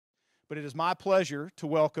but it is my pleasure to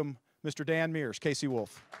welcome Mr. Dan Meers. Casey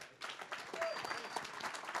Wolf.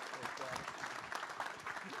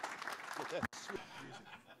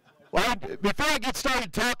 Well, before I get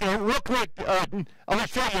started talking, real quick, I want to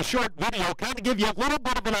show you a short video, kind of give you a little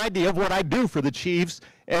bit of an idea of what I do for the Chiefs,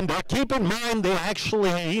 and keep in mind they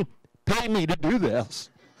actually pay me to do this.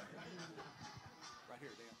 Right here,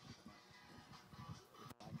 Dan.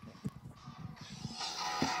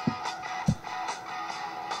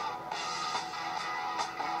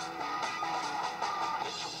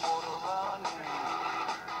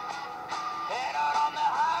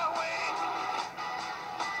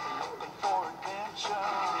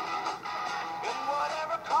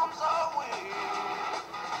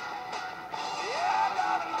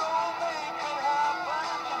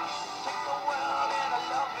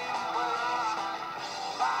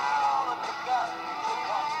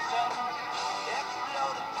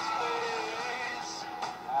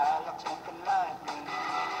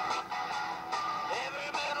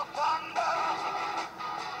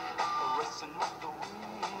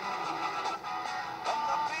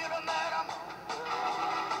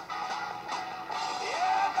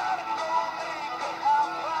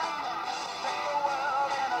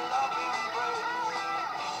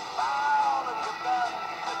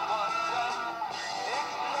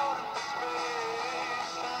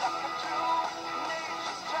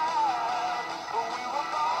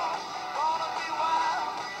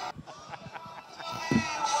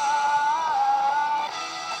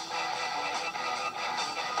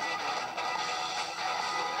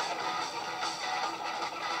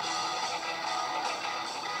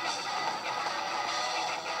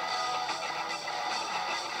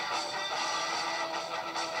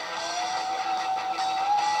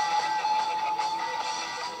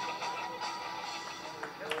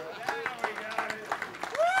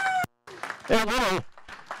 And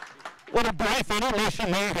what a brief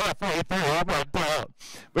intermission there halfway through,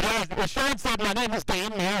 but as Sean said, my name is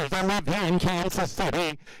Dan Meers. I live here in Kansas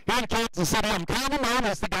City. Here in Kansas City, I'm kind of known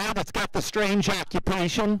as the guy that's got the strange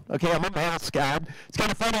occupation. Okay, I'm a mascot. It's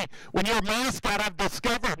kind of funny. When you're a mascot, I've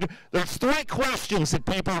discovered there's 3 questions that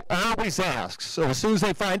people always ask. So as soon as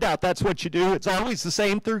they find out that's what you do, it's always the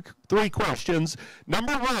same 3 questions.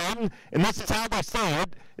 Number 1, and this is how they say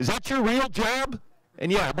it, is that your real job?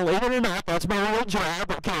 And yeah, believe it or not, that's my real job,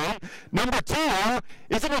 okay? Number 2,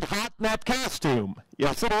 isn't it hot in that costume?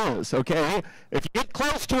 Yes, it is, okay? If you get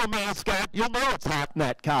close to a mascot, you'll know it's hot in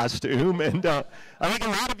that costume. And I think a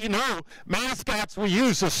lot of you know, mascots, we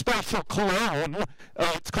use a special cologne.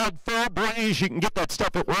 It's called Febreze. You can get that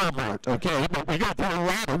stuff at Walmart, okay? But we go through a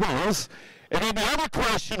lot of those. And then the other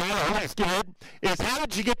question I always get is, how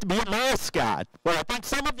did you get to be a mascot? Well, I think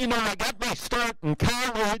some of you know I got my start in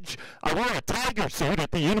college. I wore a tiger suit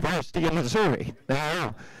at the University of Missouri.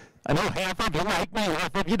 Now, I know half of you like me,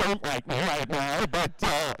 half of you don't like me right now, but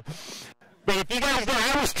if you guys know,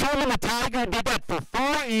 I was trimming the tiger, did that for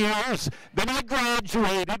 4 years. Then I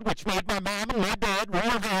graduated, which made my mom and my dad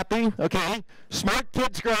real happy, okay? Smart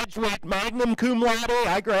kids graduate magna cum laude.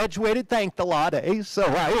 I graduated thank the laude.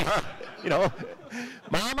 So you know,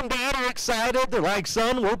 mom and dad are excited. They're like,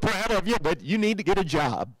 son, we're proud of you, but you need to get a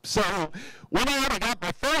job. So went out, I got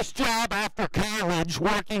my first job after college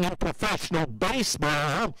working in professional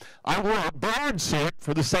baseball. I wore a bird suit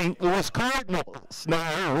for the St. Louis Cardinals.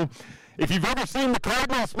 Now, if you've ever seen the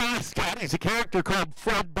Cardinals mascot, he's a character called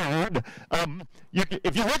Fred Bird.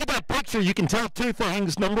 If you look at that picture, you can tell 2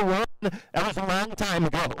 things. Number 1, that was a long time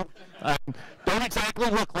ago. Don't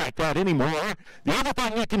exactly look like that anymore. The other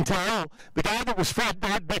thing you can tell, the guy that was Fred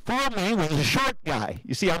Bird before me was a short guy.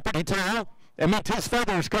 You see, I'm pretty tall. That meant his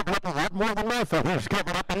feathers covered up a lot more than my feathers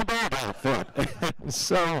covered up in the bird outfit.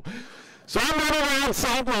 So I'm running around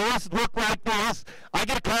St. Louis, look like this. I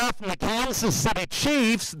get a call from the Kansas City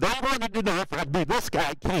Chiefs. They wanted to know if I'd be this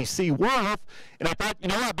guy, Casey Wolf. And I thought, you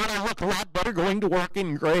know, I bet I look a lot better going to work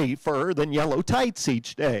in gray fur than yellow tights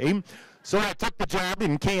each day. So I took the job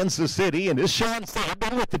in Kansas City, and as Sean said, I've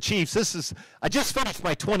been with the Chiefs. I just finished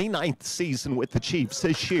my 29th season with the Chiefs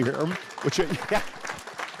this year, which, yeah.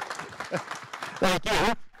 Thank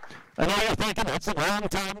you. I know you're thinking that's a long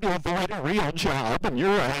time to avoid a real job, and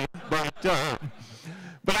you're right. But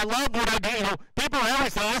I love what I do. You know, people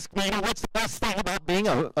always ask me, what's the best thing about being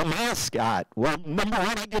a mascot? Well, number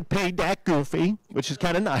 1, I get paid that goofy, which is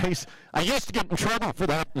kind of nice. I used to get in trouble for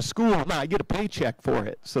that in school. Now I get a paycheck for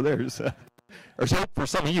it. So there's hope for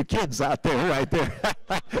some of you kids out there right there.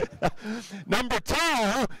 Number 2,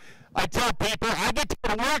 I tell people I get to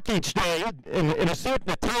go to work each day in a suit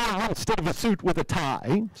and a tie instead of a suit with a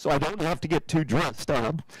tie, so I don't have to get too dressed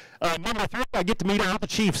up. Number 3, I get to meet all the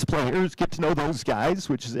Chiefs players, get to know those guys,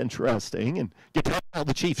 which is interesting, and get to know all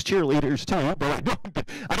the Chiefs cheerleaders too, but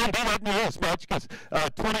I don't do that near as much because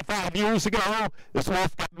 25 years ago, this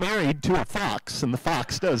wife got married to a fox, and the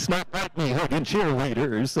fox does not like me hugging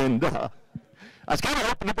cheerleaders, and I was kind of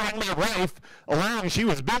hoping to bring my wife along. She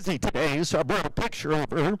was busy today, so I brought a picture of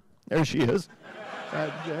her. There she is.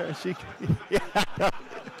 Yeah.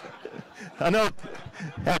 I know.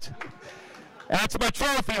 That's my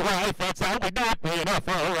trophy wife. That's how we do it in the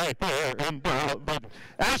NFL right there. And, but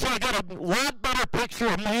actually, I got a lot better picture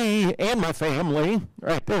of me and my family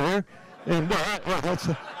right there. And we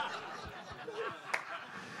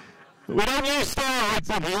don't use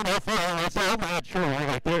steroids in the NFL. That's all not true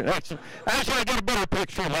right there. Actually, I got a better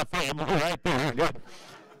picture of my family right there.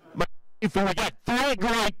 We got 3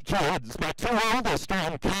 great kids. My 2 oldest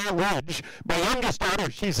are in college. My youngest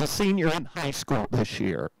daughter, she's a senior in high school this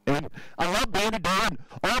year. And I love being a dad.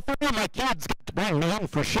 All 3 of my kids got to bring me in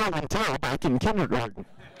for show and tell back in kindergarten.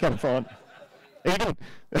 Kind of fun. I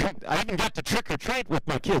even got to trick or treat with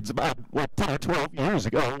my kids about, 10 or 12 years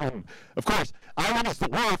ago. And, of course, I was the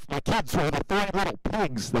wolf. My kids were the 3 little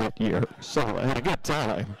pigs that year. So I had a good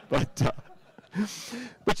time. But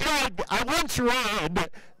you know, I once read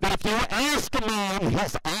that if you ask a man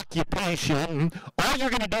his occupation, all you're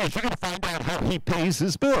going to do is you're going to find out how he pays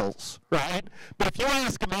his bills, right? But if you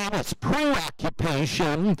ask a man his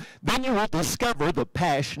preoccupation, then you will discover the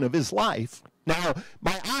passion of his life. Now,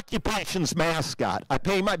 my occupation's mascot. I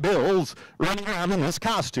pay my bills running around in this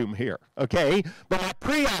costume here, okay? But my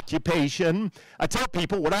preoccupation, I tell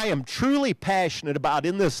people what I am truly passionate about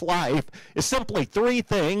in this life is simply 3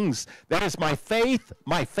 things. That is my faith,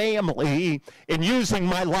 my family, and using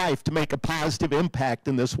my life to make a positive impact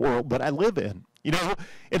in this world that I live in. You know,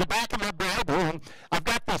 in the back of my Bible, I've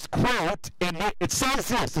got this quote, and it says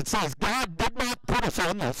this. It says, God did not put us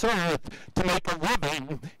on this earth to make a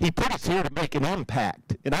living. He put us here to make an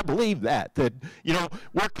impact. And I believe that, you know,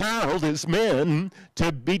 we're called as men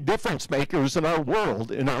to be difference makers in our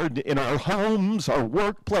world, in our homes, our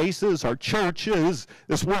workplaces, our churches,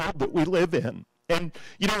 this world that we live in. And,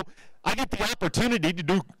 you know, I get the opportunity to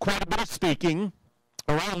do quite a bit of speaking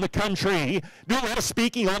around the country, do a lot of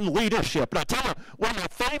speaking on leadership. And I'll tell you, one of my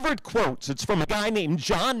favorite quotes, it's from a guy named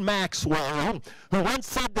John Maxwell, who once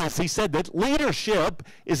said this. He said that leadership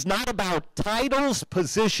is not about titles,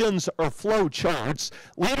 positions, or flow charts.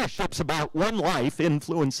 Leadership's about one life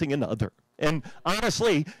influencing another. And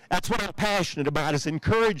honestly, that's what I'm passionate about, is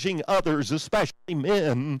encouraging others, especially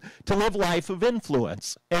men, to live life of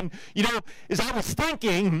influence. And, you know, as I was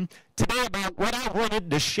thinking today about what I wanted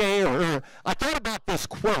to share, I thought about this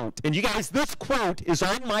quote. And you guys, this quote is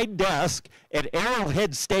on my desk at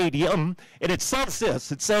Arrowhead Stadium, and it says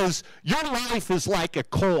this. It says, your life is like a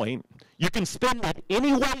coin. You can spend it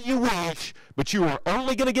any way you wish, but you are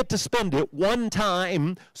only going to get to spend it one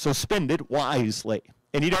time, so spend it wisely.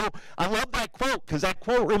 And, you know, I love that quote because that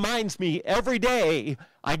quote reminds me every day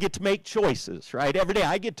I get to make choices, right? Every day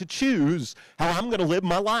I get to choose how I'm going to live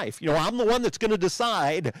my life. You know, I'm the one that's going to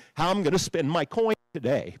decide how I'm going to spend my coin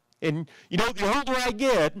today. And, you know, the older I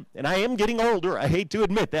get, and I am getting older, I hate to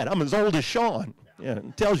admit that. I'm as old as Sean. Yeah,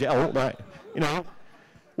 it tells you how old I am. You know,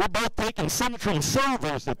 we're both taking Centrum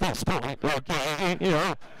Silvers at this point, okay? You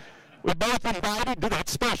know, we're both invited to that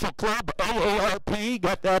special club, AARP,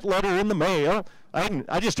 got that letter in the mail.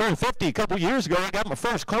 I just turned 50 a couple years ago. I got my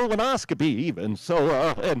first colonoscopy even. So,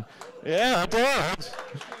 and yeah, it does.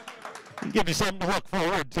 Give you something to look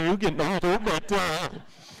forward to, getting older. But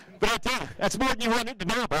I tell you, that's more than you wanted to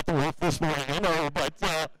know about the wolf this morning, I know.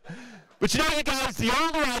 But you know, you guys, the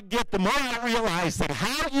older I get, the more I realize that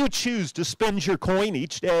how you choose to spend your coin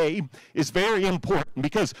each day is very important,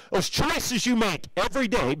 because those choices you make every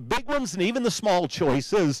day, big ones and even the small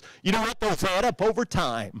choices, you know what, those add up over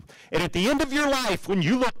time. And at the end of your life, when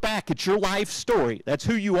you look back at your life story, that's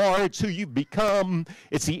who you are, it's who you've become,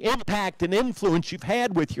 it's the impact and influence you've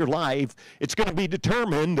had with your life. It's going to be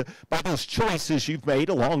determined by those choices you've made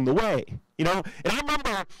along the way. You know, and I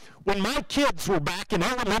remember when my kids were back in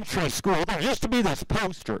elementary school, there used to be this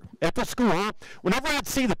poster at the school. Whenever I'd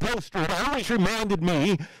see the poster, it always reminded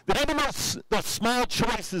me that even those small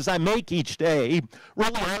choices I make each day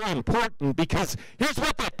really are important, because here's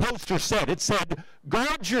what that poster said. It said,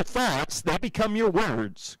 guard your thoughts, they become your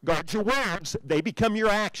words. Guard your words, they become your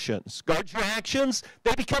actions. Guard your actions,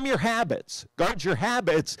 they become your habits. Guard your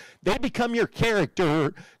habits, they become your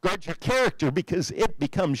character. Guard your character, because it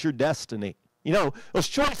becomes your destiny. You know, those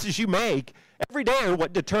choices you make every day are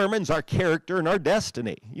what determines our character and our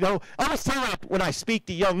destiny. You know, I always tell that when I speak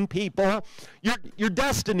to young people, your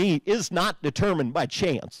destiny is not determined by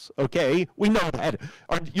chance, okay? We know that.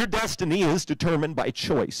 Your destiny is determined by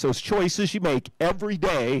choice. Those choices you make every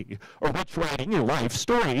day are what's writing your life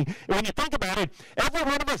story. And when you think about it, every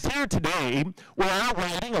one of us here today, we're out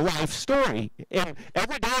writing a life story. And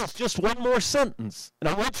every day is just one more sentence. And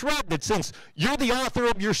I once read that since you're the author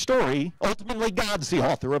of your story, ultimately God's the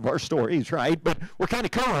author of our stories, right? But we're kind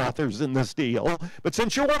of co-authors in this deal. But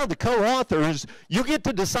since you're one of the co-authors, you get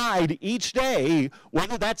to decide each day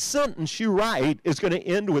whether that sentence you write is going to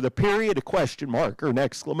end with a period, a question mark, or an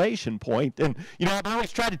exclamation point. And, you know, I've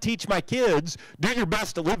always tried to teach my kids, do your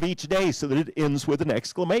best to live each day so that it ends with an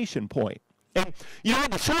exclamation point. And, you know,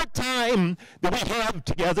 in the short time that we have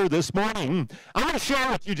together this morning, I'm going to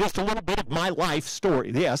share with you just a little bit of my life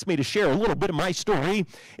story. They asked me to share a little bit of my story.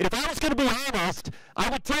 And if I was going to be honest, I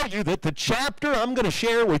would tell you that the chapter I'm going to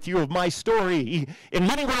share with you of my story in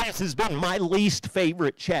many ways has been my least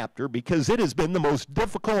favorite chapter because it has been the most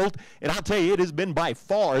difficult, and I'll tell you, it has been by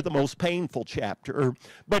far the most painful chapter.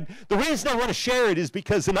 But the reason I want to share it is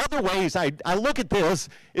because in other ways, I look at this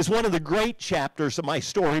as one of the great chapters of my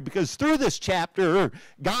story because through this chapter,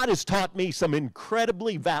 God has taught me some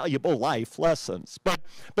incredibly valuable life lessons. But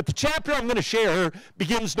the chapter I'm going to share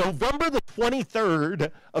begins November the 23rd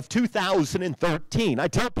of 2013. I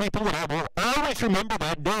tell people that I will always remember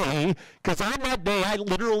that day because on that day I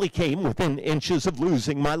literally came within inches of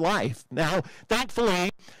losing my life. Now, thankfully,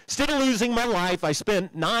 instead of losing my life, I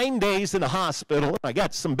spent 9 days in the hospital. I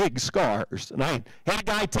got some big scars. And I had a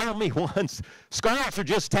guy tell me once, scars are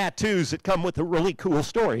just tattoos that come with a really cool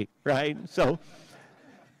story, right? So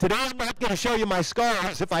today I'm not going to show you my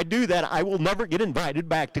scars. If I do that, I will never get invited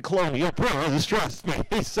back to Colonial Pros, trust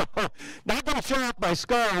me. So not going to show off my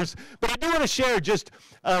scars, but I do want to share just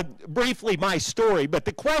briefly my story. But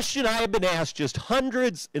the question I have been asked just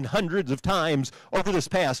hundreds and hundreds of times over this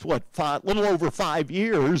past, little over 5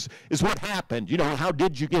 years is what happened. You know, how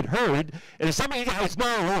did you get hurt? And as some of you guys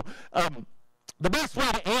know, the best way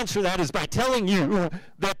to answer that is by telling you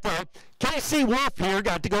that Casey Wolf here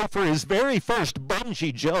got to go for his very first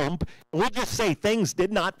bungee jump. We'll just say things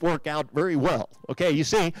did not work out very well. Okay, you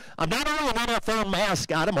see, I'm not only an NFL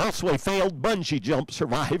mascot, I'm also a failed bungee jump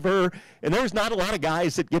survivor, and there's not a lot of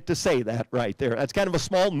guys that get to say that right there. That's kind of a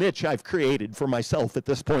small niche I've created for myself at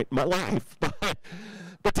this point in my life.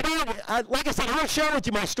 But today, like I said, I want to share with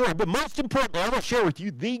you my story, but most importantly, I want to share with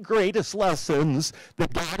you the greatest lessons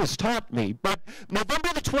that God has taught me. But November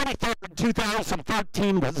the 23rd,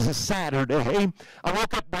 2013 was a Saturday. I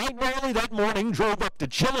woke up bright and early that morning, drove up to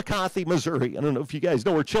Chillicothe, Missouri. I don't know if you guys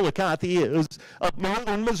know where Chillicothe is, up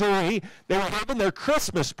northern Missouri. They were having their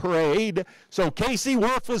Christmas parade, so Casey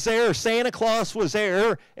Wolf was there, Santa Claus was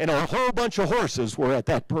there, and a whole bunch of horses were at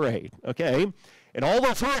that parade, okay? And all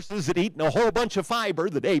those horses had eaten a whole bunch of fiber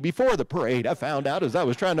the day before the parade, I found out as I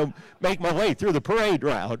was trying to make my way through the parade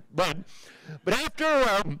route. But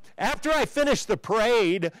after I finished the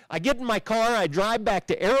parade, I get in my car, I drive back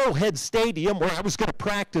to Arrowhead Stadium where I was going to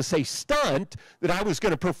practice a stunt that I was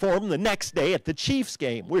going to perform the next day at the Chiefs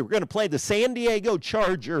game. We were going to play the San Diego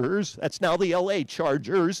Chargers, that's now the LA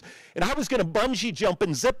Chargers, and I was going to bungee jump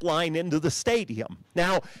and zip line into the stadium.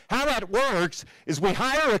 Now, how that works is we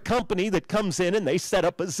hire a company that comes in and they set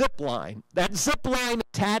up a zip line. That zip line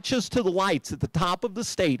attaches to the lights at the top of the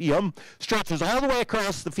stadium, stretches all the way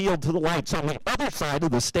across the field to the lights on the other side of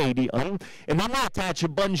the stadium, and then they attach a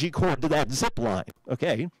bungee cord to that zip line.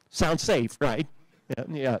 Okay, sounds safe, right?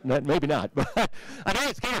 Yeah, maybe not, but I know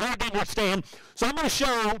it's kind of hard to understand. So I'm going to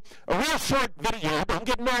show a real short video. Don't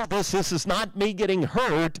get nervous. This is not me getting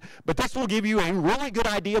hurt, but this will give you a really good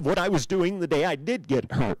idea of what I was doing the day I did get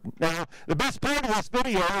hurt. Now, the best part of this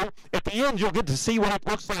video, at the end, you'll get to see what it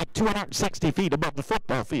looks like 260 feet above the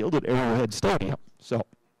football field at Arrowhead Stadium. So.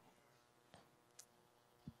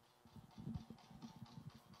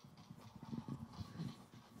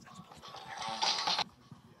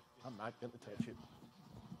 I'm not going to touch it.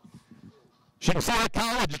 Should have saw a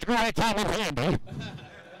college degree came in handy. And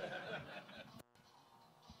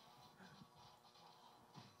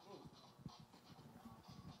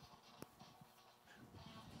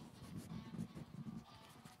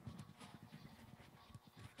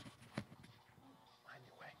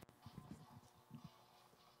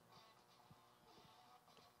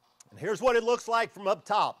here's what it looks like from up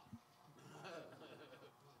top.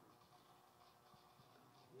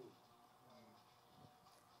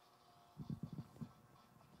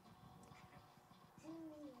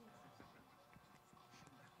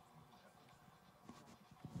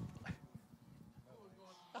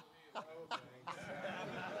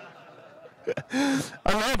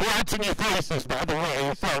 I love watching your faces, by the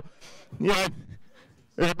way. So, yeah,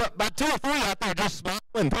 there's about 2 or 3 out there just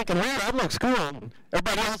smiling, thinking, "Well, that looks cool." And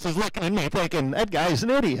everybody else is looking at me, thinking, "That guy's an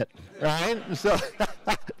idiot," right? So,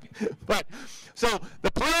 so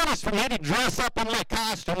the plan is for me to dress up in my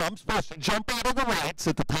costume. I'm supposed to jump out of the lights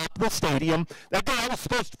at the top of the stadium. That guy was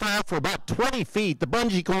supposed to fall for about 20 feet. The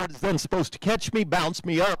bungee cord is then supposed to catch me, bounce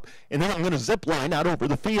me up, and then I'm going to zip line out over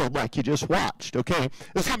the field like you just watched, okay?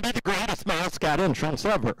 This is going to be the greatest mascot entrance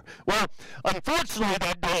ever. Well, unfortunately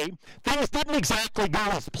that day, things didn't exactly go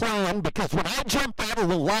as planned, because when I jumped out of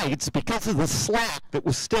the lights, because of the slack that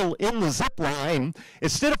was still in the zip line,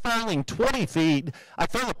 instead of falling 20 feet, I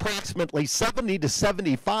fell approximately 70 to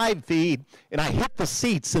 75 feet, and I hit the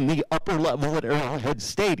seats in the upper level at Arrowhead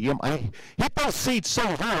Stadium. I hit those seats so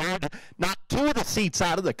hard, knocked 2 of the seats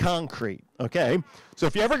out of the concrete, okay? So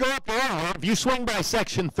if you ever go up there, if you swing by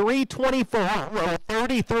section 324, row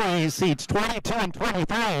 33, seats 22 and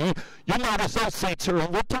 23, you'll notice those seats are a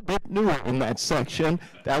little bit newer in that section.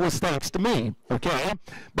 That was thanks to me, okay?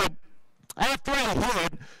 But after I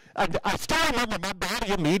hit, I still remember my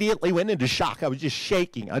body immediately went into shock. I was just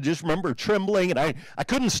shaking. I just remember trembling, and I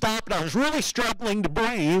couldn't stop, and I was really struggling to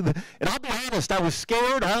breathe. And I'll be honest, I was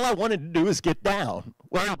scared. All I wanted to do was get down.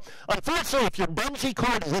 Well, unfortunately, if your bungee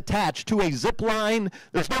cord is attached to a zip line,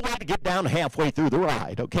 there's no way to get down halfway through the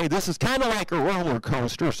ride, okay? This is kind of like a roller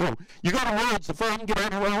coaster. So you go to Worlds of Fun, get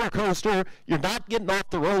on a roller coaster. You're not getting off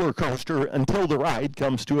the roller coaster until the ride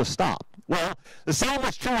comes to a stop. Well, the same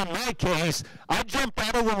was true in my case. I jumped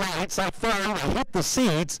out of the lights, I fell, I hit the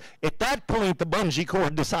seats. At that point, the bungee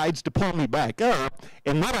cord decides to pull me back up,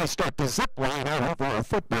 and then I start to zip line out over a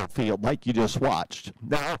football field like you just watched.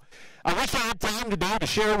 Now, I wish I had time today to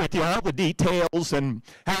share with you all the details and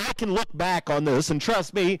how I can look back on this. And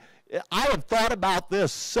trust me, I have thought about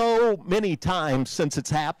this so many times since it's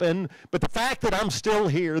happened, but the fact that I'm still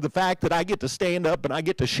here, the fact that I get to stand up and I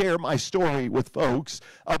get to share my story with folks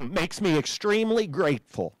makes me extremely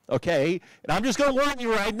grateful, okay? And I'm just going to warn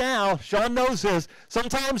you right now, Sean knows this,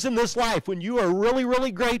 sometimes in this life when you are really,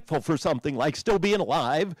 really grateful for something like still being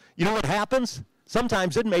alive, you know what happens?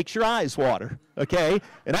 Sometimes it makes your eyes water, okay?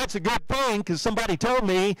 And that's a good thing, because somebody told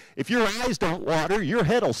me if your eyes don't water, your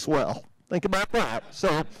head will swell. Think about that.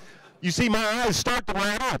 So you see my eyes start to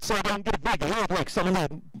light up, so I don't get a big head like some of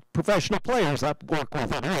the professional players I work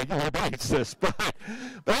with on a regular basis. But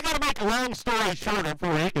I got to make a long story shorter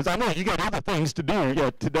for you, because I know you got other things to do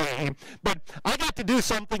yet today. But I got to do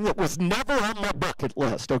something that was never on my bucket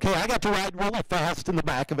list, okay? I got to ride really fast in the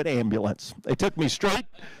back of an ambulance. They took me straight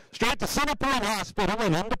to Center Point Hospital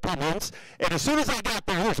in Independence, and as soon as I got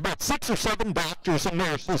there was about 6 or 7 doctors and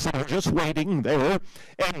nurses that were just waiting there.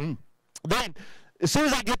 And then as soon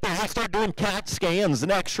as I get there, I start doing CAT scans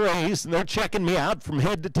and x-rays, and they're checking me out from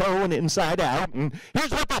head to toe and inside out. And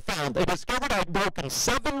here's what they found. They discovered I'd broken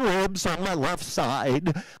 7 ribs on my left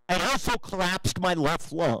side. I also collapsed my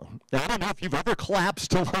left lung. Now, I don't know if you've ever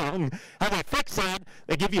collapsed a lung. How they fix that,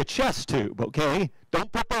 they give you a chest tube, okay? Don't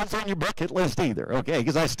put those on your bucket list either, okay?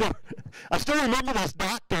 Because I still remember this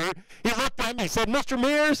doctor. He looked at me and said, "Mr.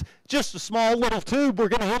 Meers, just a small little tube we're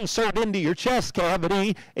going to insert into your chest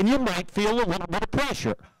cavity, and you might feel a little bit of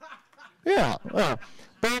pressure." Yeah,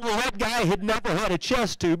 apparently that guy had never had a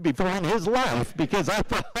chest tube before in his life, because I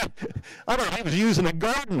thought he was using a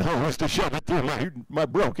garden hose to shove it through my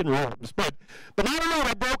broken ribs. But not only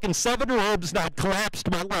had I broken 7 ribs and I'd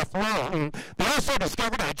collapsed my left lung, they also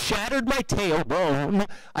discovered I'd shattered my tailbone.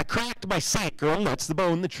 I cracked my sacrum, that's the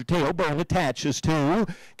bone that your tailbone attaches to.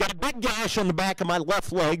 Got a big gash on the back of my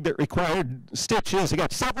left leg that required stitches. I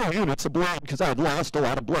got several units of blood because I'd lost a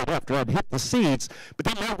lot of blood after I'd hit the seats. But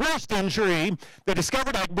then my worst injury, they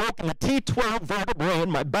discovered I'd broken the T12 vertebrae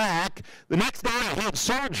in my back. The next day I had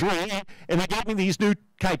surgery, and they gave me these new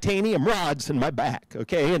titanium rods in my back,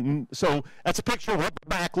 okay? And so that's a picture of what the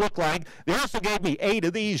back looked like. They also gave me 8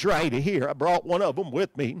 of these right here. I brought one of them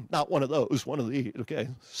with me. Not one of those, one of these, okay?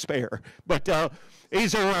 Spare. But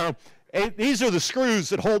these are the screws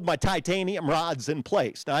that hold my titanium rods in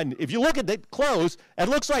place. Now, if you look at it close, it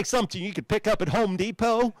looks like something you could pick up at Home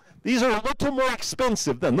Depot. These are a little more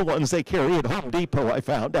expensive than the ones they carry at Home Depot, I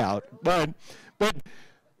found out. But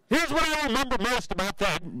here's what I remember most about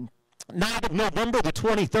that night of November the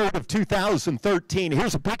 23rd of 2013.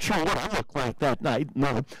 Here's a picture of what I looked like that night in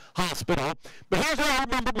the hospital. But here's what I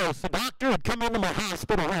remember most. The doctor had come into my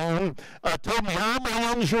hospital room, told me all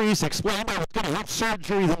my injuries, explained I was going to have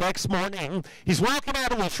surgery the next morning. He's walking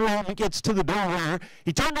out of this room, he gets to the door.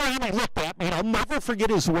 He turned around, he looked at me, and I'll never forget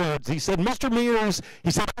his words. He said, Mr. Meers,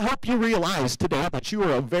 he said, I hope you realize today that you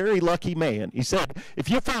are a very lucky man. He said, if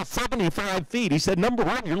you fell 75 feet, he said, number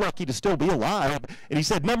one, you're lucky to still be alive. And he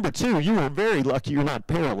said, number two, you are very lucky you're not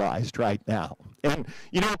paralyzed right now. And,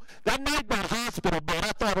 you know, that night in that hospital bed,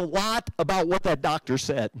 I thought a lot about what that doctor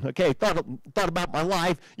said. Okay, thought about my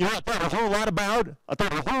life. You know, I thought a whole lot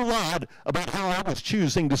about how I was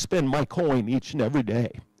choosing to spend my coin each and every day.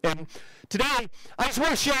 And today, I just want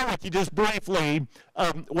to share with you just briefly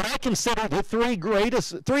what I consider the three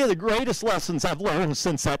of the greatest lessons I've learned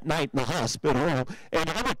since that night in the hospital. And I'm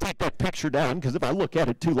going to take that picture down because if I look at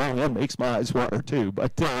it too long, that makes my eyes water too.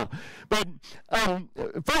 But first,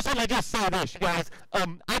 let me just say this, you guys.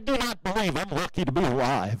 I do not believe I'm lucky to be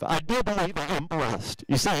alive. I do believe I am blessed.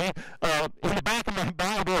 You see, in the back of my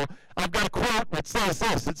Bible, I've got a quote that says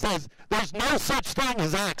this. It says, there's no such thing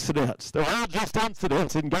as accidents. They're all just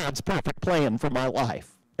incidents in God's perfect plan for my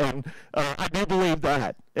life. And I do believe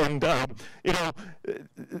that. And, you know,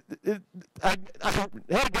 I had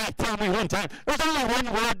a guy tell me one time, there's only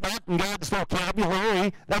one word not in God's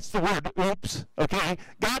vocabulary. That's the word oops, okay?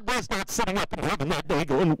 God was not sitting up in heaven that day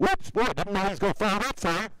going, whoops, boy, I didn't know he was going to fall that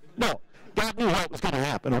far. No, God knew what was going to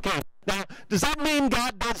happen, okay? Now, does that mean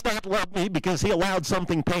God does not love me because he allowed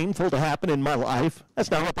something painful to happen in my life? That's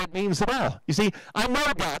not what that means at all. You see, I know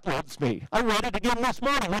God loves me. I read it again this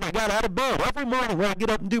morning when I got out of bed. Every morning when I get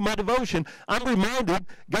up and do my devotion, I'm reminded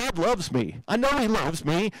God loves me. I know he loves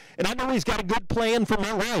me, and I know he's got a good plan for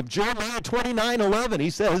my life. Jeremiah 29:11, he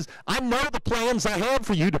says, I know the plans I have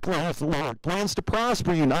for you, declares the Lord. Plans to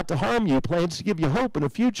prosper you, not to harm you. Plans to give you hope in a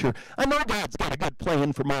future. I know God's got a good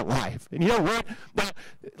plan for my life. And you know what? Now,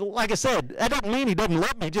 like I said, that doesn't mean he doesn't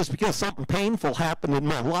love me just because something painful happened in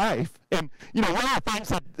my life. And, you know, one of the things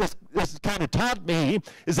that this kind of taught me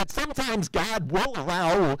is that sometimes God will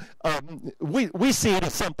allow, we see it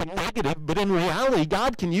as something negative, but in reality,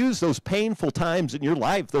 God can use those painful times in your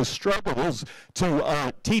life, those struggles,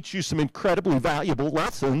 to teach you some incredibly valuable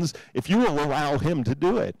lessons if you will allow him to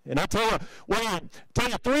do it. And I'll tell you,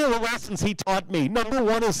 three of the lessons he taught me. Number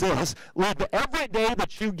one is this: live every day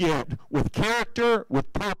that you get with character,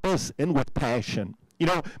 with purpose, and with passion. You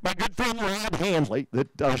know, my good friend Rod Handley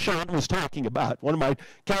that Sean was talking about, one of my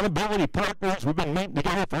accountability partners, we've been meeting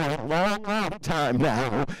together for a long, long time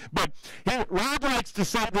now. But Rod likes to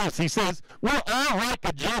say this. He says, we're all like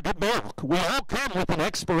a jug of milk. We all come with an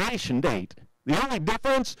expiration date. The only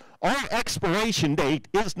difference, our expiration date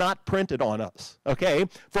is not printed on us, okay?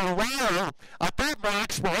 For a while, I thought my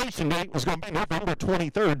expiration date was going to be November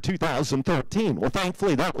 23rd, 2013. Well,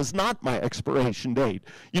 thankfully, that was not my expiration date.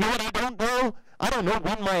 You know what I don't know? I don't know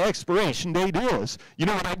when my expiration date is. You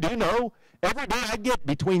know what I do know? Every day I get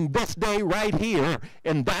between this day right here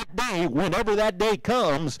and that day, whenever that day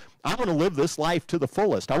comes, I want to live this life to the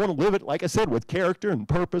fullest. I want to live it, like I said, with character and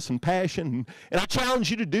purpose and passion. And I challenge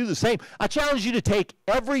you to do the same. I challenge you to take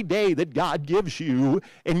every day that God gives you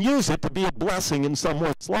and use it to be a blessing in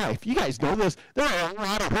someone's life. You guys know this. There are a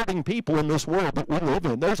lot of hurting people in this world that we live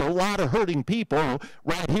in. There's a lot of hurting people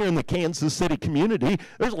right here in the Kansas City community.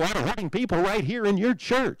 There's a lot of hurting people right here in your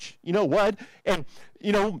church. You know what? And,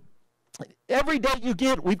 you know, every day you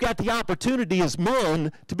get, we've got the opportunity as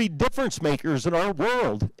men to be difference makers in our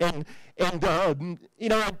world. And you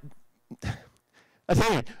know, I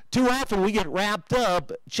tell you, too often we get wrapped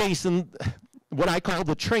up chasing what I call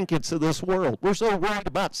the trinkets of this world. We're so worried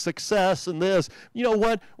about success and this. You know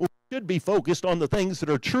what? We should be focused on the things that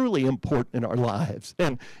are truly important in our lives.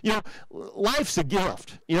 And, you know, life's a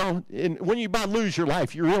gift. You know, and when you about lose your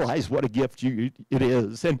life, you realize what a gift it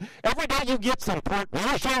is. And every day you get some important.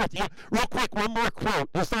 I'll share with you real quick one more quote.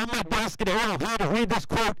 It's on my desk, and I'll have to read this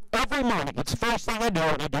quote every morning. It's the first thing I do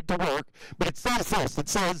when I get to work. But it says this. It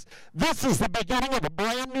says, this is the beginning of a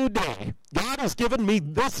brand new day. God has given me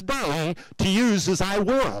this day to use as I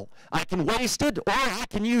will. I can waste it or I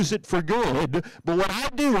can use it for good. But what I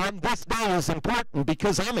do on this day is important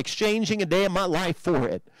because I'm exchanging a day of my life for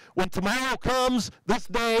it. When tomorrow comes, this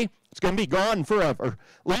day, it's going to be gone forever,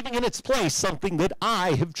 leaving in its place something that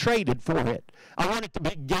I have traded for it. I want it to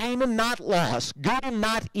be gain and not loss, good and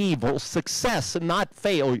not evil, success and not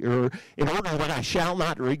failure, in order that I shall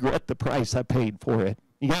not regret the price I paid for it.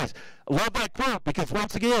 You guys, I love that quote because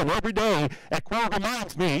once again, every day, that quote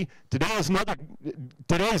reminds me today's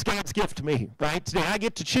God's gift to me, right? Today I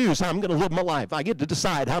get to choose how I'm going to live my life. I get to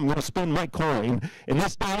decide how I'm going to spend my coin. And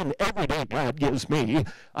this day and every day God gives me,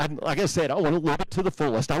 like I said, I want to live it to the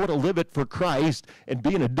fullest. I want to live it for Christ and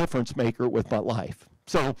being a difference maker with my life.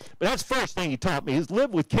 So, but that's the first thing he taught me, is live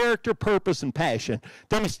with character, purpose, and passion.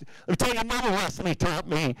 Let me tell you another lesson he taught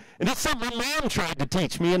me, and it's something my mom tried to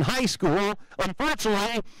teach me in high school.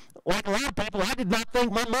 Unfortunately, like a lot of people, I did not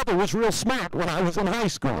think my mother was real smart when I was in high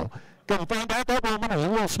school. Come find out that woman was a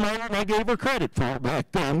little smarter than I gave her credit for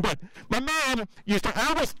back then. But my mom used to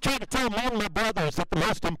always try to tell me and my brothers that the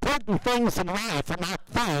most important things in life are not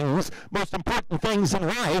things. Most important things in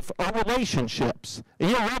life are relationships. And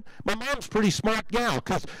you know what? My mom's a pretty smart gal,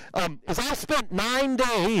 because as I spent 9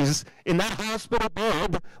 days in that hospital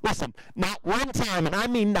bed, listen, not one time, and I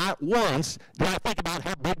mean not once, did I think about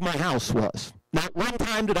how big my house was. Not one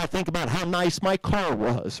time did I think about how nice my car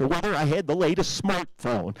was or whether I had the latest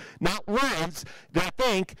smartphone. Not once did I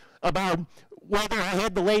think about whether I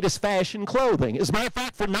had the latest fashion clothing. As a matter of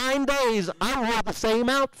fact, for 9 days, I wore the same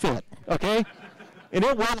outfit, okay? And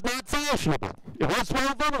it was not fashionable. It was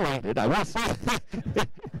well ventilated. I was.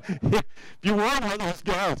 If you wore one of those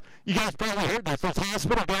gowns, you guys probably heard this, those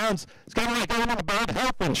hospital gowns, it's kind of like owning a bad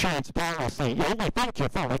health insurance policy. You only think you're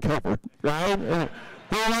fully covered, right?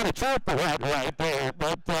 A lot of truth for that right there,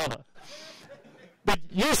 but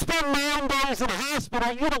you spend 9 days in a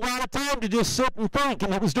hospital, you had a lot of time to just sit and think,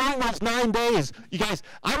 and it was during those 9 days, you guys,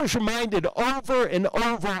 I was reminded over and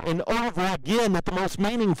over and over again that the most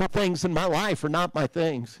meaningful things in my life are not my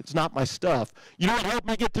things. It's not my stuff. You know what helped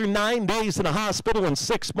me get through 9 days in a hospital and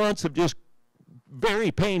 6 months of just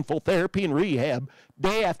very painful therapy and rehab,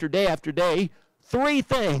 day after day after day? 3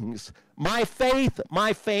 things: my faith,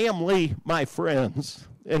 my family, my friends.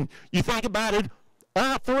 And you think about it,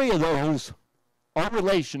 all 3 of those are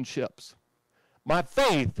relationships. My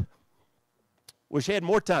faith, wish I had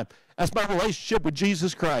more time, that's my relationship with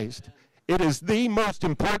Jesus Christ. It is the most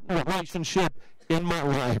important relationship in my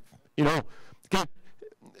life. You know,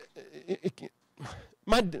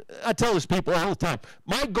 I tell this people all the time,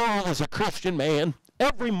 my goal as a Christian man,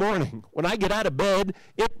 every morning when I get out of bed,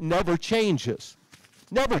 it never changes.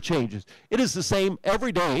 Never changes. It is the same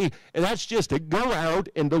every day, and that's just to go out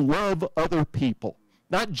and to love other people.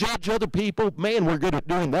 Not judge other people. Man, we're good at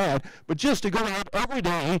doing that. But just to go out every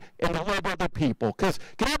day and to love other people. Because,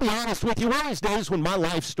 can I be honest with you, one of these days when my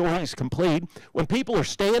life story is complete, when people are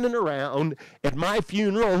standing around at my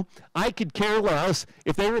funeral, I could care less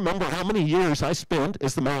if they remember how many years I spent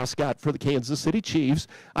as the mascot for the Kansas City Chiefs.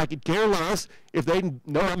 I could care less if they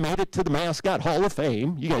know I made it to the Mascot Hall of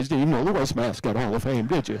Fame. You guys didn't even know there was Mascot Hall of Fame,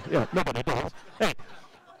 did you? Yeah, nobody does. Hey,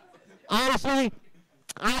 honestly,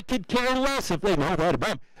 I could care less if they know that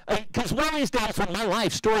about me. Because one of these days when my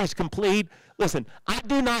life story is complete, listen, I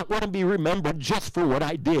do not want to be remembered just for what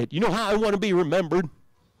I did. You know how I want to be remembered?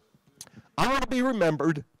 I want to be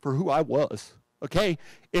remembered for who I was, okay?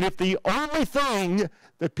 And if the only thing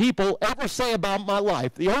that people ever say about my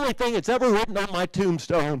life, the only thing that's ever written on my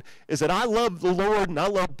tombstone is that I love the Lord and I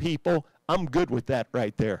love people, I'm good with that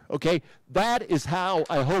right there, okay? That is how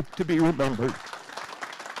I hope to be remembered.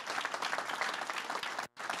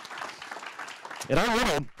 And I want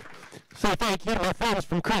to say thank you to my friends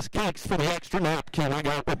from Chris Cakes for the extra napkin I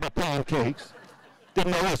got with my pancakes.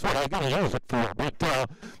 Didn't know that's what I was going to use it for, but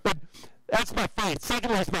that's my faith.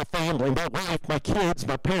 Secondly, is my family, my wife, my kids,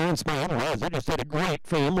 my parents, my in-laws. I just had a great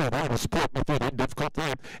family that to support me through that difficult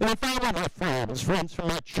time. And then finally, my friends from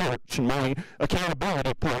my church and my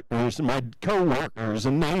accountability partners and my co-workers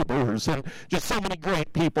and neighbors and just so many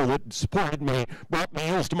great people that supported me, brought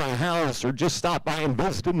meals to my house or just stopped by and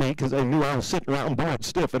visited me because they knew I was sitting around bored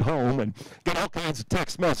stiff at home, and got all kinds of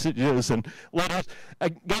text messages and letters. I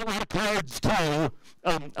got a lot of cards too.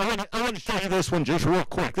 I want to show you this one just real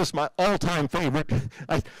quick. This is my all-time favorite.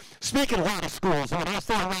 I speak in a lot of schools. When I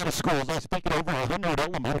say a lot of schools, I speak at over 100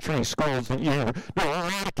 elementary schools a year. There are a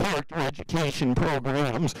lot of character education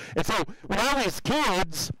programs. And so when all these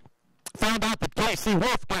kids found out that Casey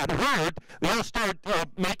Wolf got hurt, they all started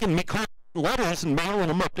making me call letters and mailing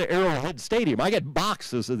them up to Arrowhead Stadium. I get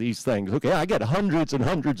boxes of these things, okay? I get hundreds and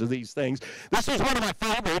hundreds of these things. This is one of my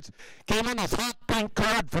favorites. Came in this hot pink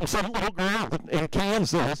card from some little girl in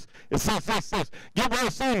Kansas. It says this, "Get well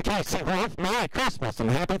soon, Casey Wolf. Merry Christmas and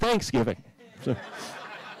Happy Thanksgiving." So,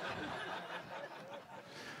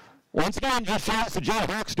 once again, just shows the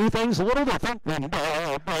Jayhawks do things a little different than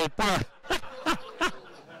hey,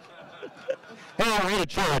 we're at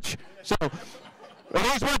church. So, Well,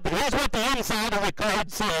 here's what the inside of the card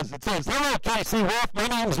says. It says, "Hello, Casey Wolf. My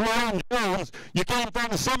name's Lauren Jones. You came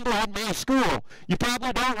from assembly at my school. You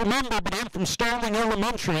probably don't remember, but I'm from Sterling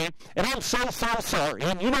Elementary, and I'm so sorry.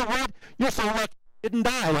 And you know what? You're so lucky you didn't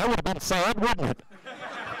die. That would have been sad, wouldn't it?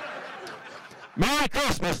 Merry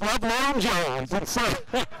Christmas. Love, Lauren Jones." And so,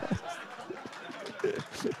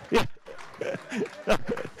 yeah.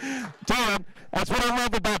 Tom, that's what I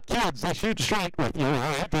love about kids. They shoot straight with you, all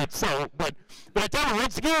right? But I tell you,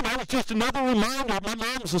 once again, that was just another reminder. My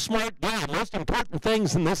mom's a smart guy. Most important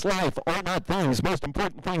things in this life are not things. Most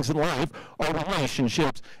important things in life are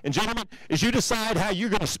relationships. And gentlemen, as you decide how you're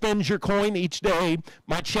going to spend your coin each day,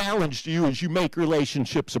 my challenge to you is you make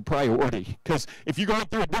relationships a priority. Because if you're going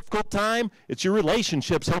through a difficult time, it's your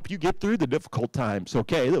relationships help you get through the difficult times,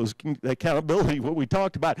 okay? Those accountability, what we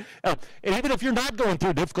talked about. And even if you're not going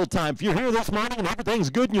through a difficult time, if you're here this morning and everything's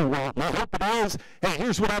good in your world, and I hope it is, hey,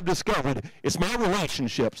 here's what I've discovered. It's my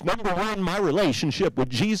relationships. Number one, my relationship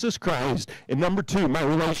with Jesus Christ. And number two, my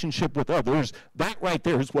relationship with others. That right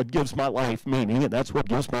there is what gives my life meaning, and that's what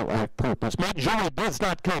gives my life purpose. My joy does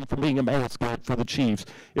not come from being a mascot for the Chiefs.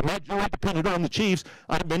 If my joy depended on the Chiefs,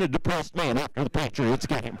 I'd have been a depressed man after the Patriots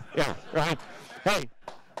game. Yeah, right? Hey,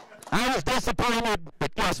 I was disappointed,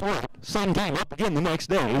 but guess what? Sun came up again the next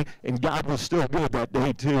day, and God was still good that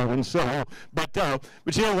day too. And so, but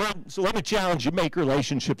you know what? So let me challenge you: make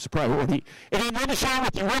relationships a priority. And I'm going to share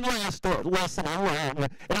with you one last lesson I learned,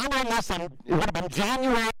 and I learned this in, it would have been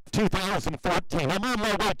January 2014. I'm on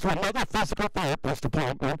my way to another physical therapist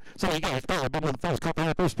appointment. Some of you guys probably been to the physical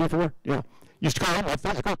therapist before. Yeah, used to call him a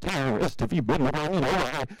physical terrorist if you've been to one, you know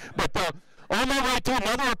why. But on my way to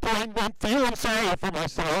another appointment, feeling sorry for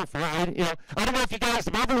myself, right? You know, I don't know if you guys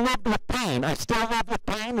have ever lived with pain. I still live with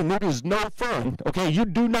pain, and it is no fun. Okay, you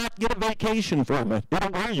do not get a vacation from it.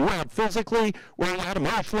 It'll wear you out physically, wear you out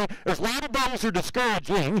emotionally. There's a lot of days are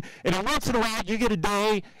discouraging, and then once in a while you get a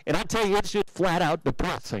day, and I tell you, it's just flat out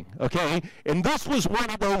depressing. Okay, and this was one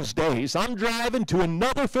of those days. I'm driving to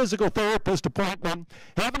another physical therapist appointment,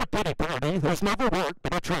 having a pity party. There's never worked,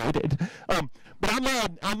 but I tried it. But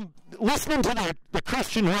I'm listening to the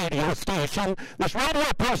Christian radio station. This radio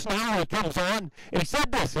personality comes on, and he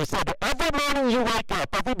said this. He said, every morning you wake up,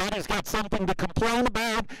 everybody's got something to complain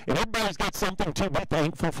about, and everybody's got something to be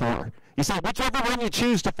thankful for. He said, whichever one you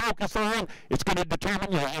choose to focus on, it's going to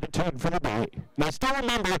determine your attitude for the day. And I still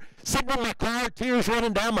remember sitting in my car, tears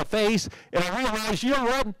running down my face, and I realized, you know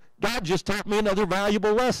what? God just taught me another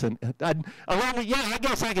valuable lesson. I learned, yeah, I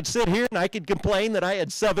guess I could sit here and I could complain that I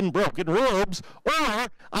had 7 broken ribs, or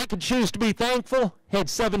I could choose to be thankful, had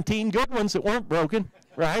 17 good ones that weren't broken,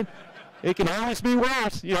 right? It can always be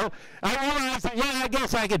worse, you know. I realized that, yeah, I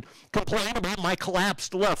guess I could complain about my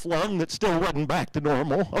collapsed left lung that still wasn't back to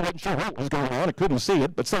normal. I wasn't sure what was going on. I couldn't see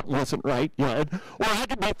it, but something wasn't right yet. Or I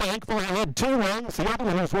could be thankful I had 2 lungs. The other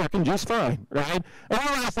one was working just fine, right? I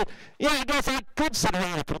realized that, yeah, I guess I could sit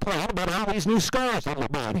around and complain about all these new scars on my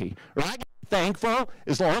body, right? Thankful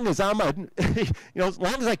as long as I'm as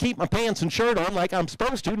long as I keep my pants and shirt on like I'm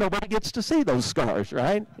supposed to, nobody gets to see those scars,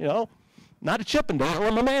 right? You know, not a Chippendale,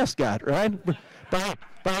 I'm a mascot, right? But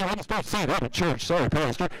I wasn't supposed to say that at church, sorry,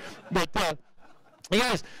 Pastor. But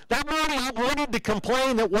guys, that morning I wanted to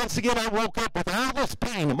complain that once again I woke up with all this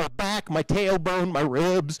pain in my back, my tailbone, my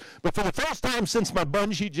ribs. But for the first time since my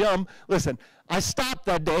bungee jump, listen, I stopped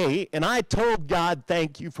that day and I told God, I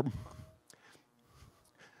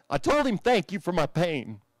told him thank you for my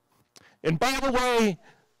pain. And by the way,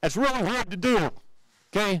 that's really hard to do,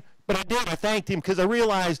 okay? But I did. I thanked him because I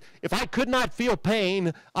realized if I could not feel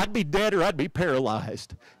pain, I'd be dead or I'd be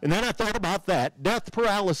paralyzed. And then I thought about that. Death,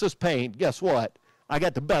 paralysis, pain. Guess what? I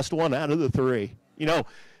got the best one out of the 3. You know,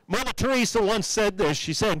 Mother Teresa once said this.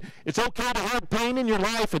 She said, it's okay to have pain in your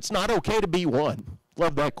life. It's not okay to be one.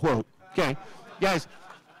 Love that quote. Okay, guys.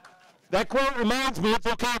 That quote reminds me, it's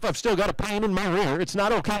okay if I've still got a pain in my rear. It's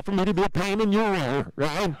not okay for me to be a pain in your rear,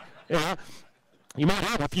 right? Yeah. You might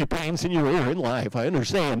have a few pains in your ear in life, I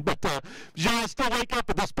understand, but I still wake up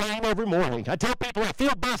with this pain every morning. I tell people I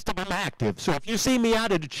feel best if I'm active, so if you see me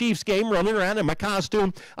out at a Chiefs game running around in my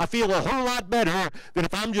costume, I feel a whole lot better than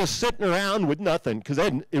if I'm just sitting around with nothing, because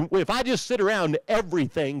if I just sit around,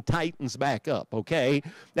 everything tightens back up, okay?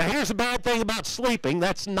 Now, here's the bad thing about sleeping.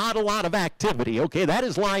 That's not a lot of activity, okay? That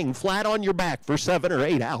is lying flat on your back for 7 or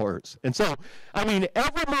 8 hours. And so, I mean,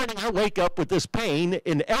 every morning I wake up with this pain,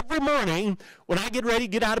 and every morning when I get ready to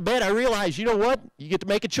get out of bed, I realize, you know what? You get to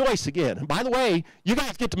make a choice again. And by the way, you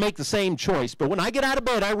guys get to make the same choice. But when I get out of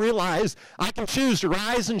bed, I realize I can choose to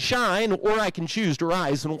rise and shine, or I can choose to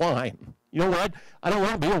rise and whine. You know what? I don't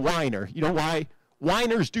want to be a whiner. You know why?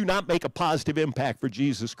 Whiners do not make a positive impact for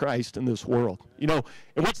Jesus Christ in this world. You know,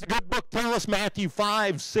 and what's the good book tell us? Matthew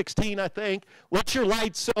 5:16, I think. Let your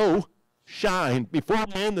light so shine before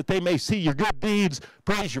men that they may see your good deeds.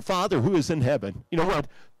 Praise your Father who is in heaven. You know what?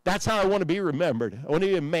 That's how I want to be remembered. I want to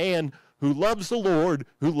be a man who loves the Lord,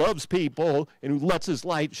 who loves people, and who lets his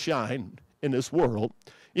light shine in this world.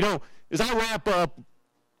 You know, as I wrap up,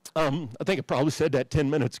 I think I probably said that 10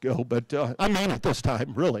 minutes ago, but I mean it this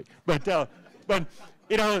time, really. But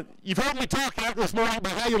you know, you've heard me talk this morning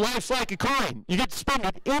about how your life's like a coin. You get to spend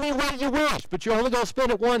it any way you wish, but you're only going to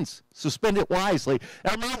spend it once, so spend it wisely.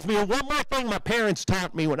 That reminds me of one more thing my parents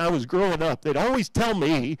taught me when I was growing up. They'd always tell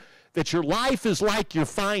me that your life is like your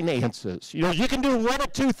finances. You know, you can do one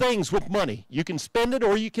of two things with money. You can spend it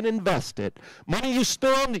or you can invest it. Money you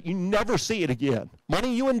spend, you never see it again.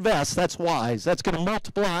 Money you invest, that's wise. That's going to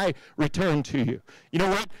multiply, return to you. You know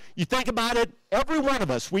what? You think about it, every one of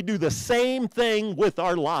us, we do the same thing with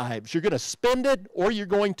our lives. You're going to spend it or you're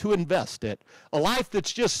going to invest it. A life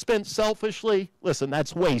that's just spent selfishly, listen,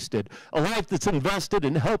 that's wasted. A life that's invested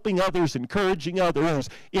in helping others, encouraging others,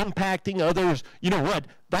 impacting others, you know what?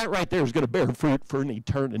 That right there is going to bear fruit for an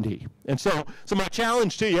eternity. And so my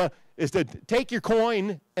challenge to you is to take your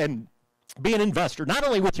coin and be an investor, not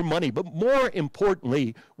only with your money, but more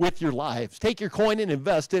importantly, with your lives. Take your coin and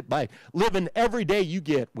invest it by living every day you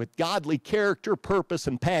get with godly character, purpose,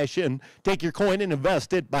 and passion. Take your coin and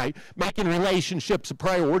invest it by making relationships a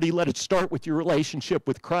priority. Let it start with your relationship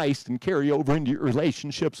with Christ and carry over into your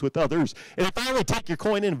relationships with others. And finally, take your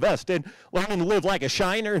coin and invest it, learning to live like a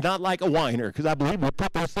shiner, not like a whiner, because I believe we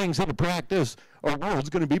put those things into practice, our world's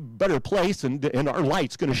going to be a better place, and our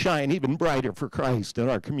light's going to shine even brighter for Christ in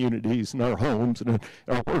our communities, in our homes, and in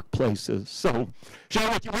our workplaces. So, share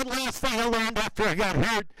with you one last thing I learned after I got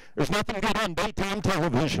hurt. There's nothing good on daytime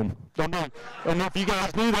television. Don't know if you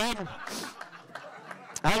guys knew that.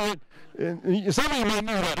 Some of you may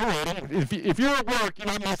know that already. If you're at work, you're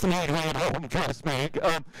not missing anything at home, trust me.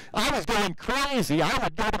 I was going crazy. I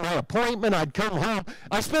would go to my appointment. I'd come home.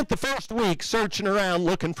 I spent the first week searching around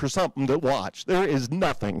looking for something to watch. There is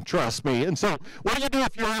nothing, trust me. And so what do you do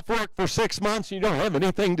if you're off work for 6 months and you don't have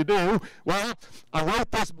anything to do? Well, I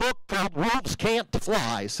wrote this book called Wolves Can't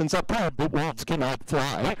Fly, since I proved that wolves cannot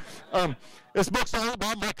fly. This book's all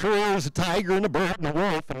about my career as a tiger and a bird and a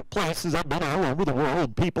wolf, and places I've been all over the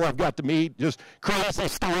world, people I've got to meet, just crazy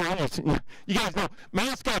stories. You guys know,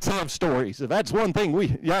 mascots have stories. That's one thing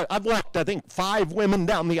I've walked, I think, 5 women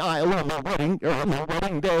down the aisle on their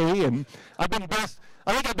wedding day, and I think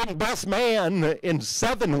I've been best man in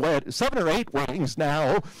 7 or 8 weddings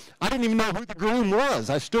now. I didn't even know who the groom was.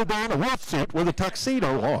 I stood there in a wolf suit with a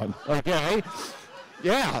tuxedo on, okay?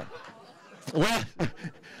 Yeah.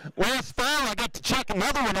 Last fall, I got to check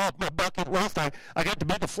another one off my bucket list. I got to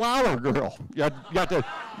be the flower girl. You got to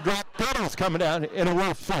drop petals coming down in a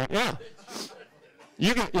wolf suit. Yeah.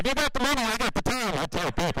 If you got the money, I got the time, I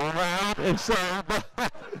tell people, right? And so,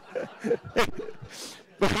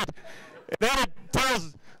 but then it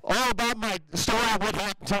tells all about my story, what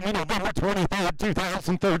happened to me November 23rd,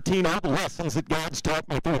 2013, all the lessons that God's taught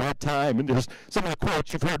me through that time, and just some of the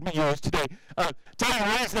quotes you've heard me use today. Tell you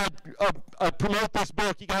the reason I promote this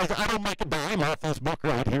book, you guys, I don't make a dime off this book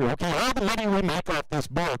right here, okay? All the money we make off this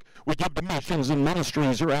book, we give to missions and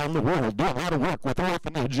ministries around the world, do a lot of work with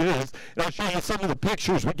orphanages, and I'll show you some of the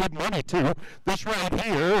pictures we give money to. This right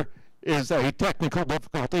here is a technical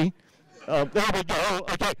difficulty. There we go.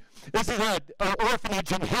 Okay. This is an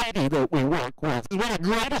orphanage in Haiti that we work with. It's one of the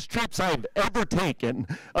greatest trips I've ever taken.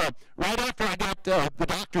 Right after I got the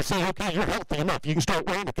doctor saying, okay, you're healthy enough, you can start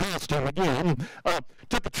wearing a costume again,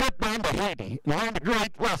 took a trip down to Haiti, and I learned a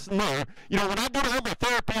great lesson there. You know, when I did all my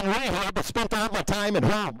therapy and rehab, I spent all my time at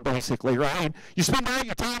home, basically, right? You spend all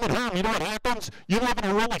your time at home, you know what happens? You live in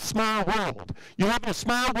a really small world. You live in a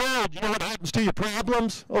small world, you know what happens to your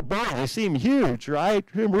problems? Oh boy, they seem huge, right?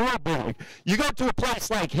 Real big. You go to a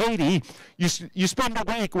place like Haiti, you spend a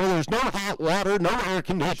week where there's no hot water, no air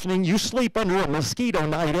conditioning, you sleep under a mosquito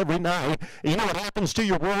night every night, and you know what happens to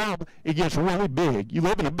your world? It gets really big. You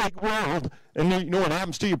live in a big world, and you know what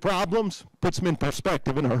happens to your problems? Puts them in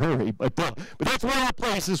perspective in a hurry. But that's one of the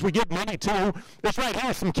places we give money to. This right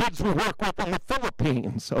here, some kids we work with in the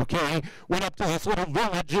Philippines, okay? Went up to this little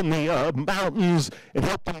village in the mountains and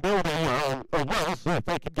helped them build a well so that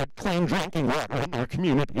they could get clean drinking water in their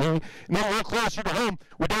community. And then a little closer to home,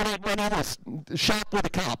 we donate money to Shop with a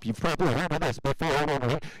Cop. You've probably heard of this before.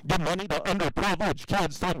 We give money to underprivileged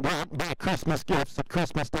kids so they can go out and buy Christmas gifts at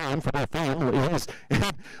Christmas time for their families.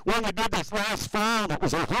 And when we did this last fall, it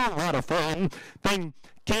was a whole lot of fun. Thing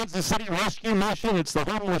Kansas City Rescue Mission. It's the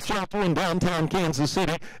homeless shelter in downtown Kansas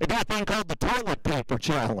City. They do a thing called the Toilet Paper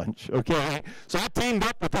Challenge, okay? So I teamed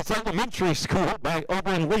up with this elementary school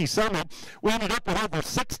over in Lee Summit. We ended up with over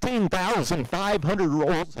 16,500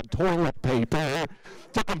 rolls of toilet paper.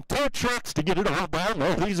 Took them 2 trucks to get it all down.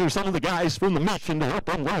 Well, these are some of the guys from the mission to help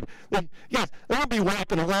unload. Yes, they'll be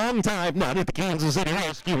wiping a long time now at the Kansas City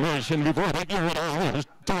Rescue Mission before they get rid of all this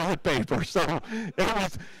toilet paper. So that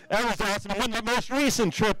was awesome. And then the most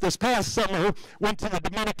recent trip this past summer went to the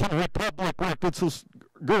Dominican Republic, worked with this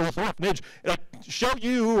girls' orphanage. And I'll show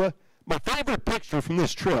you my favorite picture from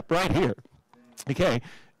this trip right here. Okay,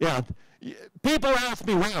 yeah. People ask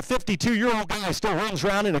me, wow, a 52-year-old guy still runs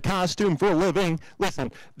around in a costume for a living.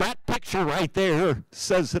 Listen, that picture right there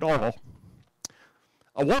says it all.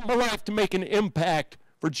 I want my life to make an impact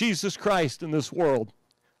for Jesus Christ in this world.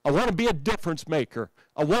 I want to be a difference maker.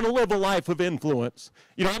 I want to live a life of influence.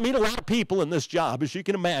 You know, I meet a lot of people in this job, as you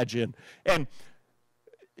can imagine, and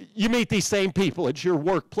you meet these same people at your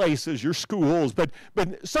workplaces, your schools, but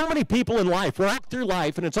so many people in life walk through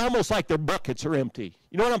life and it's almost like their buckets are empty.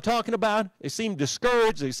 You know what I'm talking about? They seem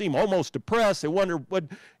discouraged. They seem almost depressed. They wonder,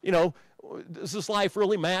 does this life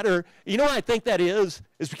really matter? You know what I think that is?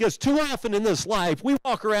 It's because too often in this life, we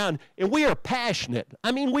walk around and we are passionate.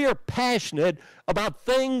 I mean, we are passionate about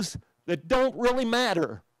things that don't really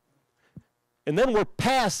matter. And then we're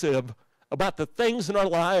passive about the things in our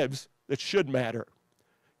lives that should matter.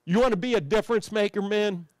 You want to be a difference maker,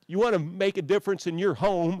 men? You want to make a difference in your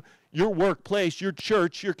home, your workplace, your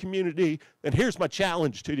church, your community? And here's my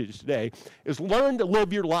challenge to you today, is learn to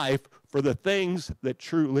live your life for the things that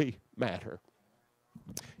truly matter.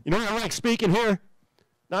 You know what I like speaking here?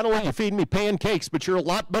 Not only you feed me pancakes, but you're a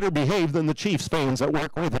lot better behaved than the Chiefs fans I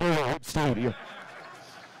work with here at the stadium.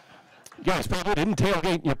 You guys probably didn't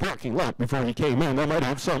tailgate in your parking lot before you came in. That might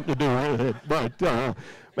have something to do with it. But, man,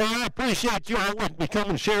 I appreciate you all letting me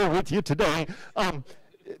come and share with you today. I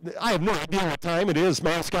have no idea what time it is.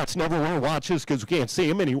 Mascots never wear watches because we can't see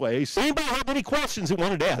them anyway. So anybody have any questions they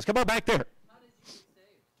wanted to ask? How about back there?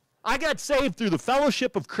 I got saved through the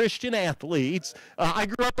Fellowship of Christian Athletes. I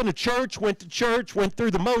grew up in a church, went to church, went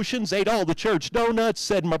through the motions, ate all the church donuts,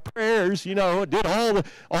 said my prayers, did all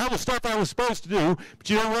the stuff I was supposed to do.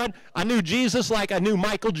 But you know what? I knew Jesus like I knew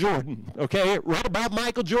Michael Jordan, okay? Read about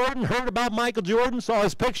Michael Jordan, heard about Michael Jordan, saw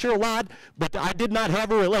his picture a lot, but I did not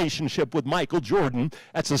have a relationship with Michael Jordan.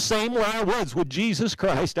 That's the same way I was with Jesus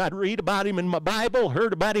Christ. I'd read about him in my Bible,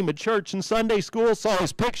 heard about him at church and Sunday school, saw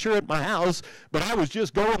his picture at my house, but I was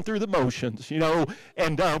just going through the motions,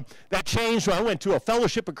 and that changed when I went to a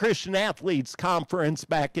Fellowship of Christian Athletes conference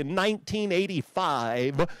back in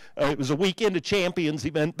 1985. It was a Weekend of Champions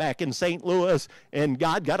event back in St. Louis, and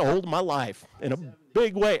God got a hold of my life in a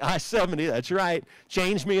big way. I-70, that's right,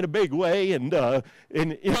 changed me in a big way, and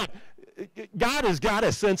God has got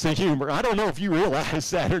a sense of humor. I don't know if you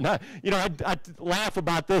realize that or not. I laugh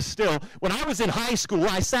about this still. When I was in high school,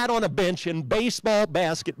 I sat on a bench in baseball,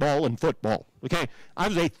 basketball, and football. Okay? I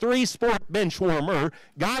was a 3-sport bench warmer.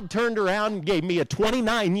 God turned around and gave me a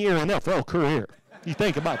 29-year NFL career. You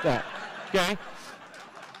think about that. Okay?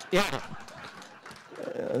 Yeah.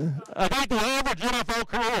 I think the average NFL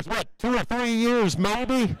career is, 2 or 3 years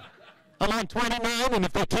maybe? I'm on 29, and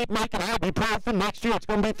if they keep making ibuprofen, next year it's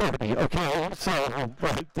going to be 30, okay? But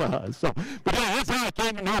yeah, that's how I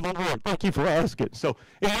came to know the Lord. Thank you for asking. So,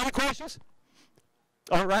 any other questions?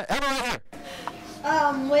 All right, right here.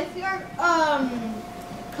 With your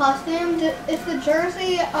costume, is the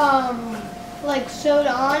jersey sewed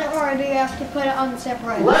on, or do you have to put it on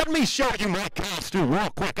separate? Let me show you my costume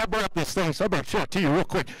real quick. I brought this thing, so I better show it to you real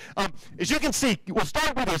quick. As you can see, we'll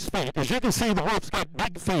start with his feet. As you can see, the wolf's got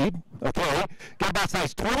big feet, okay? Got about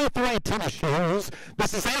size 23 tennis shoes.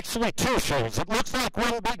 This is actually 2 shoes. It looks like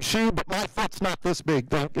one big shoe, but my foot's not this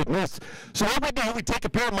big, thank goodness. So what we do, we take a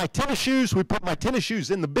pair of my tennis shoes, we put my tennis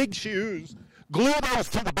shoes in the big shoes, glue those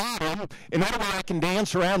to the bottom, and that way I can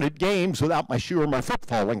dance around at games without my shoe or my foot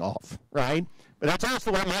falling off, right? But that's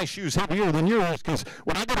also why my shoe's heavier than yours, because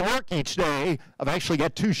when I go to work each day, I've actually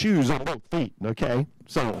got 2 shoes on both feet, okay?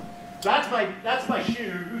 So that's my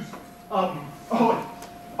shoes.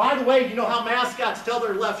 By the way, you know how mascots tell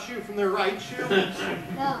their left shoe from their right shoe?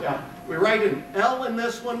 No. Yeah. We write an L in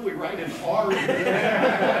this one, we write an R in this one.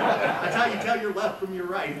 That's how you tell your left from your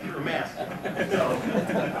right if you're a mascot. So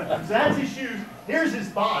that's his shoes. Here's his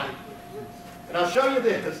body. And I'll show you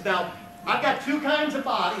this. Now, I've got 2 kinds of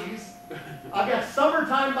bodies. I've got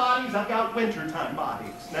summertime bodies, I've got wintertime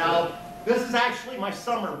bodies. Now, this is actually my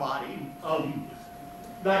summer body.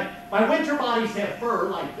 my winter bodies have fur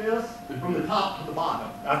like this from the top to the bottom.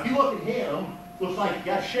 Now, if you look at him, looks like he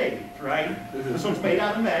got shaved, right? This one's made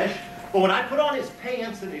out of mesh. But when I put on his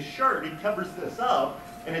pants and his shirt, he covers this up,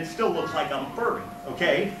 and it still looks like I'm furry,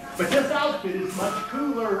 okay? But this outfit is much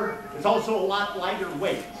cooler. It's also a lot lighter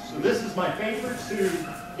weight. So this is my favorite suit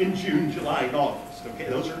in June, July, and August, okay?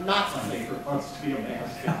 Those are not my favorite months to be a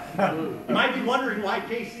mascot. You might be wondering why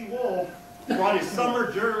Casey Wolf brought his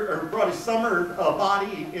summer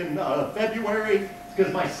body in February. It's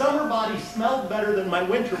because my summer body smelled better than my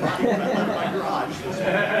winter body when I left my garage.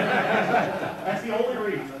 That's the only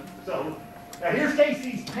reason. So, now here's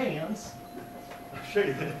Casey's pants. I'll show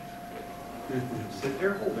you that. Sit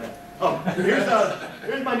there, hold that. Oh, here's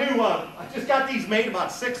my new one. I just got these made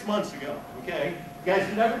about 6 months ago, okay? You guys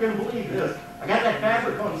are never going to believe this. I got that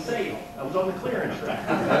fabric on sale. I was on the clearance rack.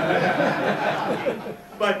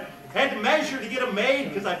 But had to measure to get them made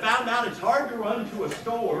because I found out it's hard to run to a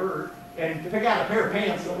store and to pick out a pair of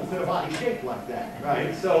pants that will fit a body shaped like that,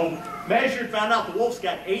 right? So measured, found out the wolf's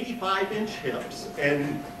got 85-inch hips,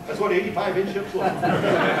 and that's what 85-inch hips look like. So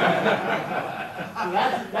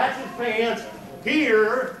that's his pants.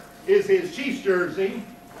 Here is his Chiefs jersey,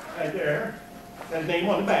 right there. Got his name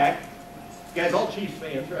on the back. You guys all Chiefs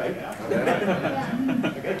fans, right? Yeah.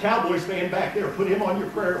 I got a Cowboys fan back there. Put him on your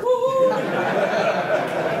prayer.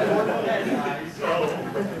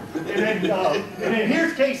 And then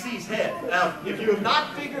here's Casey's head. Now, if you have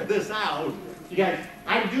not figured this out, you guys,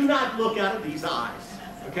 I do not look out of these eyes,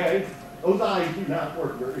 okay? Those eyes do not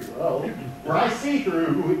work very well. Where I see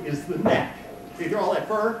through is the neck. See through all that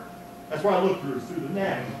fur? That's where I look through, is through the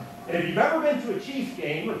neck. And if you've ever been to a Chiefs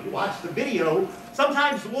game, or if you watch the video,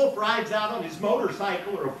 sometimes the wolf rides out on his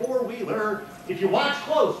motorcycle or a four-wheeler. If you watch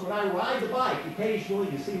close, when I ride the bike,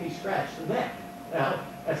 occasionally you see me scratch the neck. Now,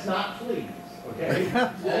 that's not fleas, okay?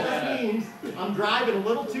 All that means I'm driving a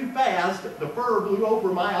little too fast, the fur blew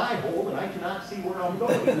over my eye hole, and I cannot see where I'm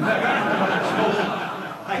going.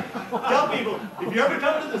 I tell people, if you ever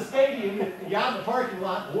come to the stadium and you're out in the parking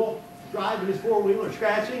lot, the wolf driving his four-wheeler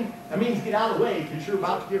scratching, that means get out of the way because you're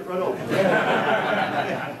about to get run over.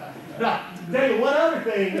 Now, tell you one other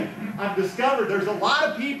thing I've discovered, there's a lot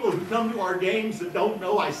of people who come to our games that don't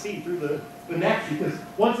know I see through the neck, because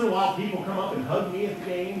once in a while people come up and hug me at the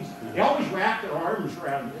games. They always wrap their arms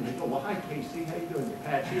around me and they go, well, hi Casey, how you doing? You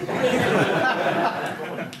pat you.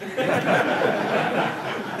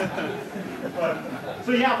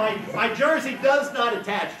 So yeah, my jersey does not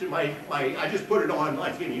attach to my, I just put it on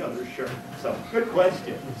like any other shirt. So, good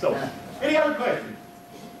question. So, any other questions?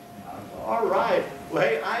 All right. Well,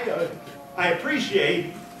 hey, I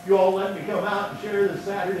appreciate you all letting me come out and share this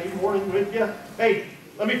Saturday morning with you. Hey,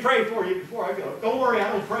 let me pray for you before I go. Don't worry,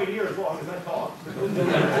 I don't pray here as long as I talk.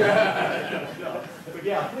 But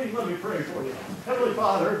yeah, please let me pray for you. Heavenly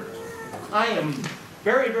Father, I am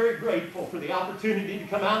very, very grateful for the opportunity to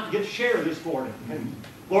come out and get to share this morning. And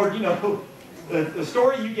Lord, you know, the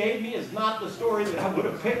story you gave me is not the story that I would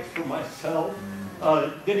have picked for myself.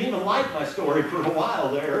 Didn't even like my story for a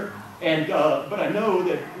while there. And, but I know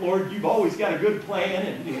that, Lord, you've always got a good plan,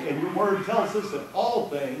 and your word tells us that all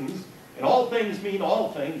things, and all things mean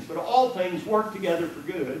all things, but all things work together for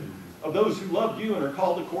good of those who love you and are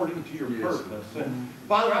called according to your purpose. And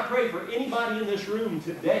Father, I pray for anybody in this room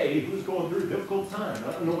today who's going through a difficult time.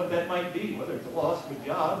 I don't know what that might be, whether it's a loss of a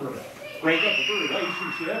job or a breakup of a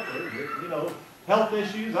relationship or, you know, health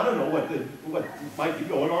issues. I don't know what might be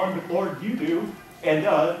going on, but Lord, you do. And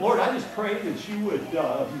Lord, I just pray that you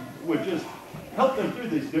would just help them through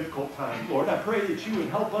these difficult times. Lord, I pray that you would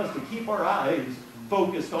help us to keep our eyes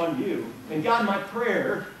focused on you. And God, my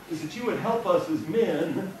prayer is that you would help us as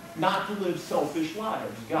men not to live selfish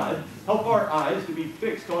lives. God, help our eyes to be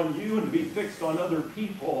fixed on you and to be fixed on other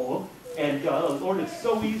people. And Lord, it's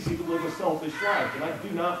so easy to live a selfish life, and I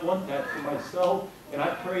do not want that for myself. And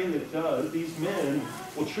I pray that these men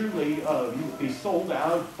will truly be sold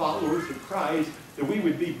out followers of Christ, that we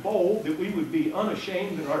would be bold, that we would be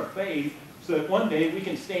unashamed in our faith, so that one day we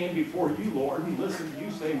can stand before you, Lord, and listen to you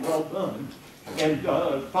say, well done. And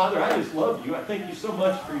Father, I just love you. I thank you so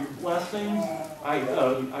much for your blessings.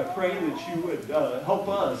 I pray that you would help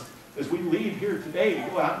us as we leave here today to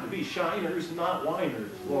go out and to be shiners, not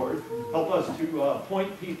whiners, Lord. Help us to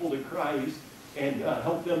point people to Christ and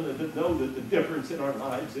help them to know that the difference in our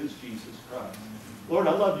lives is Jesus Christ. Lord,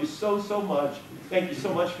 I love you so, so much. Thank you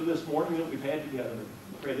so much for this morning that we've had together.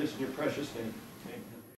 I pray this in your precious name.